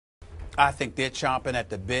I think they're chomping at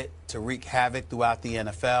the bit to wreak havoc throughout the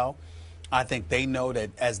NFL. I think they know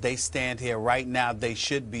that as they stand here right now, they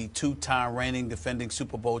should be two-time reigning defending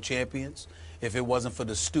Super Bowl champions if it wasn't for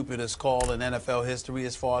the stupidest call in NFL history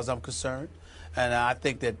as far as I'm concerned. And I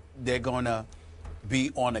think that they're going to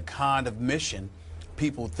be on a kind of mission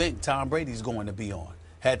people think Tom Brady's going to be on.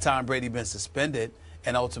 Had Tom Brady been suspended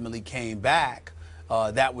and ultimately came back,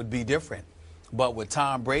 that would be different. But with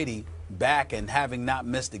Tom Brady back and having not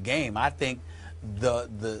missed a game, I think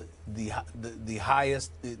the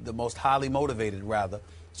most highly motivated, rather,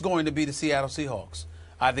 is going to be the Seattle Seahawks.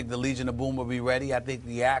 I think the Legion of Boom will be ready. I think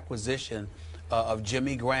the acquisition of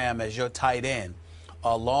Jimmy Graham as your tight end,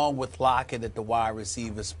 along with Lockett at the wide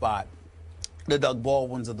receiver spot, the Doug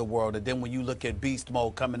Baldwins of the world, and then when you look at beast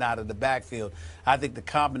mode coming out of the backfield, I think the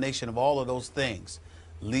combination of all of those things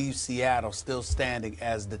leaves Seattle still standing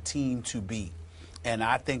as the team to beat. And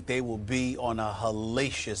I think they will be on a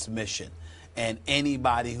hellacious mission. And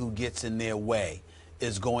anybody who gets in their way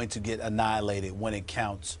is going to get annihilated when it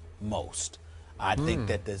counts most. I think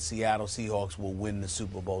that the Seattle Seahawks will win the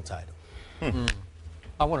Super Bowl title.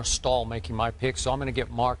 I want to stall making my pick, so I'm going to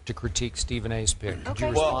get Mark to critique Stephen A's pick. Could you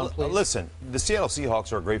respond, Well, please? listen, the Seattle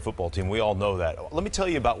Seahawks are a great football team. We all know that. Let me tell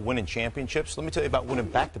you about winning championships. Let me tell you about winning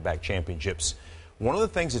back-to-back championships. One of the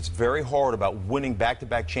things that's very hard about winning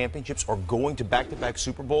back-to-back championships or going to back-to-back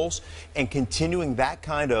Super Bowls and continuing that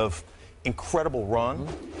kind of incredible run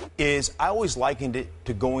is I always likened it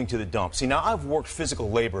to going to the dump. See, now I've worked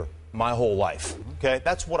physical labor my whole life, okay?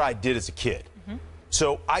 That's what I did as a kid.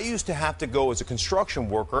 So I used to have to go as a construction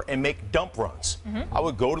worker and make dump runs. I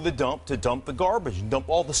would go to the dump to dump the garbage and dump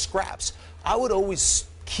all the scraps. I would always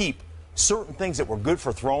keep certain things that were good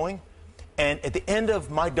for throwing. And at the end of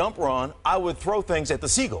my dump run, I would throw things at the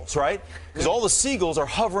seagulls, right? Because all the seagulls are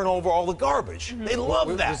hovering over all the garbage. They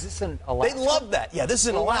love that. Was this in Alaska? They love that. Yeah, this is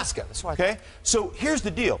in Alaska. That's why. Okay? So here's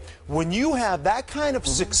the deal. When you have that kind of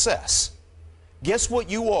success, guess what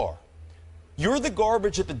you are? You're the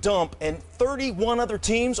garbage at the dump, and 31 other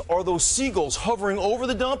teams are those seagulls hovering over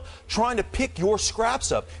the dump trying to pick your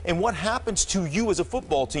scraps up. And what happens to you as a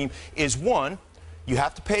football team is, one, you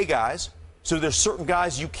have to pay guys. So there's certain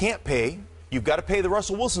guys you can't pay. You've got to pay the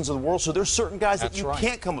Russell Wilsons of the world, so there's certain guys that you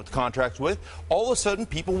can't come with contracts with. All of a sudden,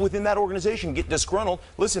 people within that organization get disgruntled.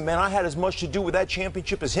 Listen, man, I had as much to do with that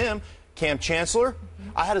championship as him, Cam Chancellor.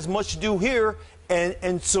 I had as much to do here.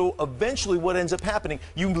 And so eventually what ends up happening,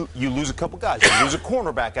 you lose a couple guys. You lose a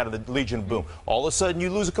cornerback out of the Legion of Boom. All of a sudden you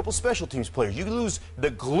lose a couple special teams players. You lose the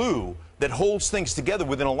glue that holds things together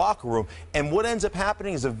within a locker room. And what ends up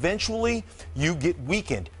happening is eventually you get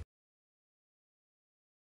weakened.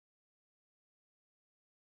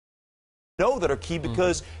 That are key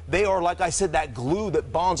because they are, like I said, that glue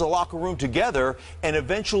that bonds a locker room together, and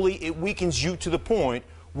eventually it weakens you to the point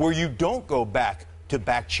where you don't go back to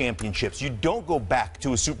back championships. You don't go back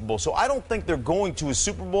to a Super Bowl. So I don't think they're going to a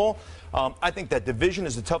Super Bowl. I think that division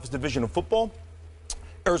is the toughest division of football.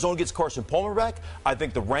 Arizona gets Carson Palmer back. I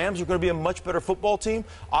think the Rams are going to be a much better football team.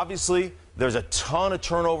 Obviously, there's a ton of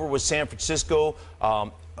turnover with San Francisco.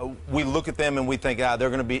 We look at them and we think, they're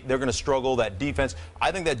going to struggle. That defense,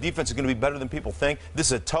 I think that defense is going to be better than people think. This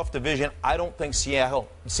is a tough division. I don't think Seattle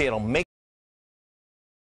makes.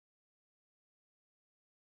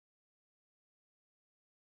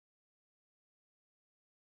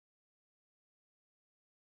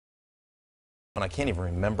 And I can't even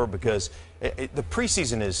remember because the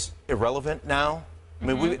preseason is irrelevant now. I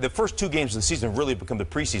mean, the first two games of the season really become the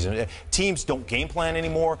preseason. Teams don't game plan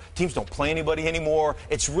anymore. Teams don't play anybody anymore.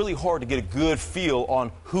 It's really hard to get a good feel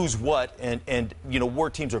on who's what and you know, where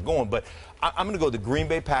teams are going. But I'm going to go the Green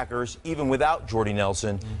Bay Packers, even without Jordy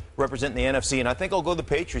Nelson, representing the NFC. And I think I'll go the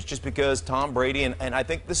Patriots just because Tom Brady. And I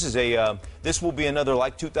think this is this will be another,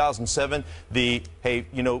 like 2007, hey,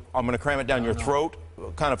 you know, I'm going to cram it down your throat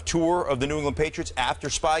kind of tour of the New England Patriots after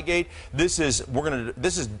Spygate. This is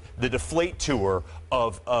the deflate tour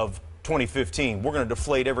of 2015. We're going to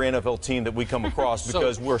deflate every NFL team that we come across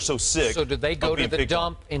because we're so sick. So did they go to the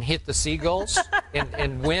dump and hit the Seagulls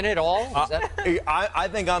and win it all? I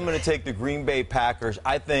think I'm going to take the Green Bay Packers.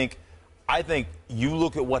 I think you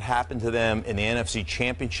look at what happened to them in the NFC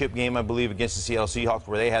Championship game, I believe, against the Seattle Seahawks,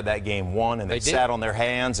 where they had that game won, and they sat on their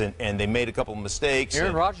hands, and they made a couple of mistakes.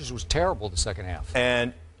 Aaron Rodgers was terrible the second half.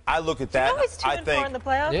 And I look at that. You know he's 2-4 in the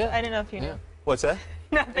playoffs? Yeah. I didn't know if you knew. What's that?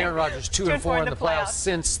 Aaron Rodgers 2-4 in the playoffs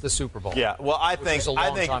since the Super Bowl. Yeah, well, I think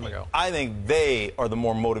they are the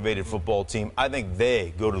more motivated football team. I think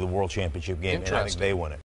they go to the World Championship game, and I think they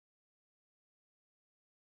win it.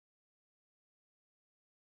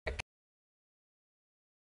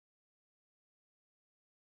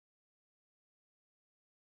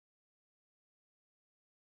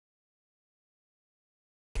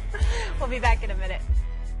 We'll be back in a minute.